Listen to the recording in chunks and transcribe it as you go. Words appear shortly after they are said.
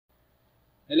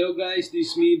Hello guys,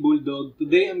 this is me, Bulldog.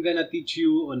 Today I'm gonna teach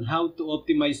you on how to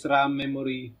optimize RAM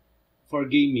memory for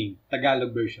gaming,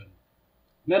 Tagalog version.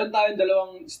 Meron tayong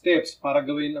dalawang steps para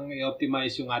gawin ang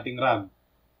i-optimize yung ating RAM.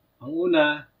 Ang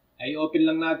una ay open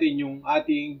lang natin yung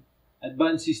ating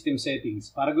advanced system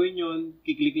settings. Para gawin yun,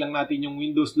 kiklik lang natin yung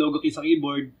Windows logo key sa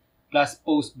keyboard plus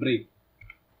post break.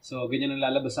 So, ganyan ang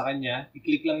lalabas sa kanya.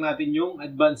 I-click lang natin yung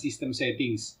advanced system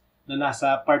settings na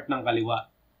nasa part ng kaliwa.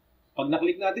 Pag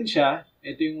na-click natin siya,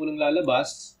 ito yung unang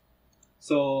lalabas.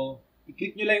 So,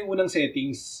 i-click nyo lang yung unang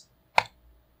settings.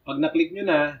 Pag na-click nyo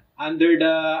na, under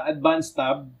the advanced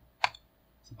tab,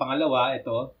 sa pangalawa,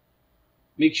 ito,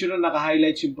 make sure na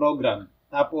naka-highlights yung program.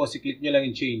 Tapos, i-click nyo lang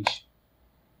yung change.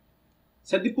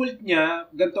 Sa default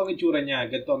niya, ganito ang itsura niya.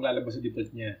 Ganito ang lalabas sa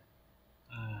default niya.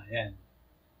 Yan.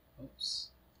 Oops.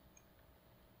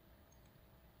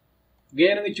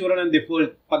 Ganyan ang itsura ng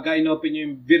default pagka in-open nyo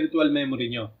yung virtual memory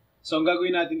nyo. So, ang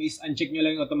gagawin natin is uncheck nyo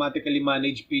lang yung automatically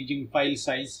manage paging file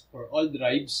size for all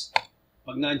drives.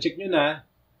 Pag na-uncheck nyo na,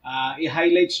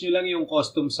 i-highlights nyo lang yung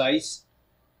custom size.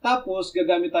 Tapos,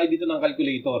 gagamit tayo dito ng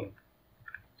calculator.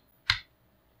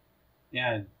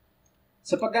 Yan.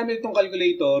 Sa paggamit itong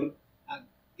calculator,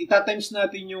 itatimes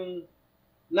natin yung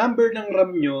number ng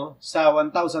RAM nyo sa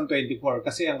 1024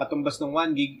 kasi ang katumbas ng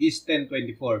 1 gig is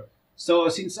 1024. So,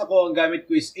 since ako ang gamit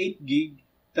ko is 8 gig,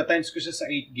 itatimes ko siya sa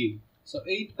 8 gig. So,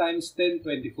 8 times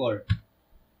 1024.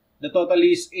 The total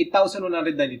is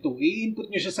 8,192. I-input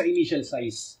nyo siya sa initial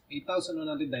size.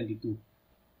 8,192.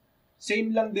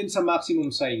 Same lang din sa maximum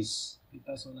size.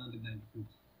 8,192.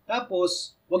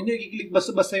 Tapos, huwag nyo i-click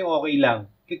basta-basta yung okay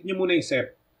lang. Click nyo muna yung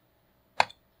set.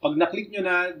 Pag na-click nyo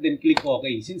na, then click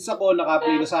OK. Since ako,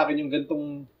 naka-apply na sa akin yung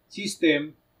gantong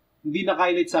system, hindi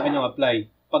naka-highlight sa akin yung apply.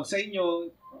 Pag sa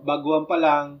inyo, baguhan pa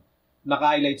lang,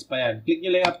 naka-highlights pa yan. Click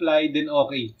nyo lang apply, then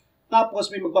OK.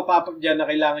 Tapos may magpapapag dyan na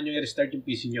kailangan nyo i-restart yung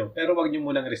PC nyo. Pero wag nyo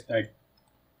munang restart.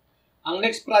 Ang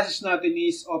next process natin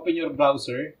is open your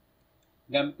browser.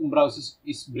 Gamit yung browser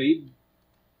is Brave.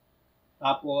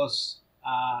 Tapos,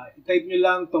 i-type nyo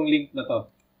lang tong link na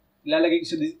to. Ilalagay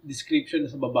ko sa description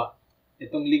sa baba.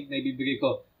 Itong link na ibibigay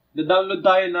ko. Na-download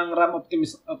tayo ng RAM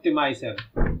Optimizer.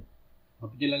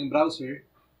 Open nyo lang yung browser.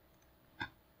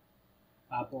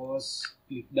 Tapos,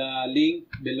 click the link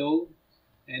below.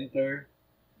 Enter.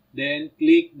 Then,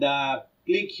 click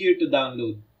here to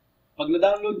download. Pag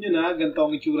na-download nyo na, ganito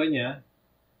ang itsura niya.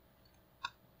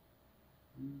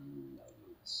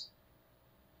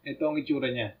 Ito ang itsura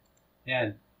niya.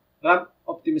 Ayan. RAM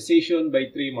Optimization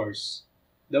by Tremors.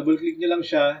 Double-click nyo lang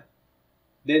siya.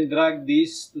 Then, drag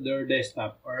this to their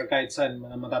desktop or kahit saan,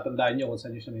 matatandaan nyo kung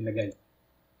saan nyo siya nilagay.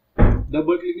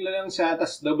 Double-click nyo lang siya,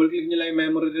 tapos double-click nyo lang yung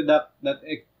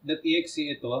memory.exe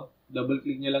ito.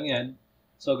 Double-click nyo lang yan.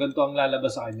 So, ganito ang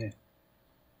lalabas sa kanya.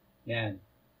 Yan.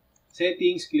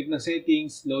 Settings, click ng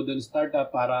settings, load on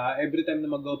startup para every time na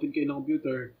mag-open kayo ng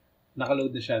computer,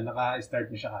 naka-load na siya,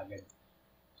 naka-start na siya agad.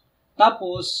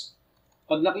 Tapos,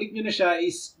 pag na-click nyo na siya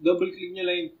is double-click nyo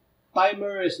lang yung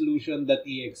timer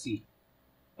resolution.exe.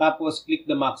 Tapos, click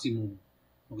the maximum.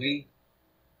 Okay?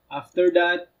 After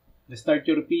that, restart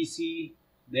your PC.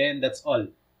 Then, that's all.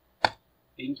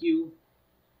 Thank you.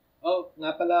 Oh,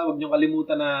 nga pala, huwag nyo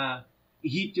kalimutan na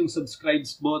i-hit yung subscribe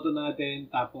button natin.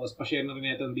 Tapos, pa-share na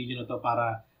rin itong video na to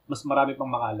para mas marami pang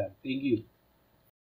makalam. Thank you.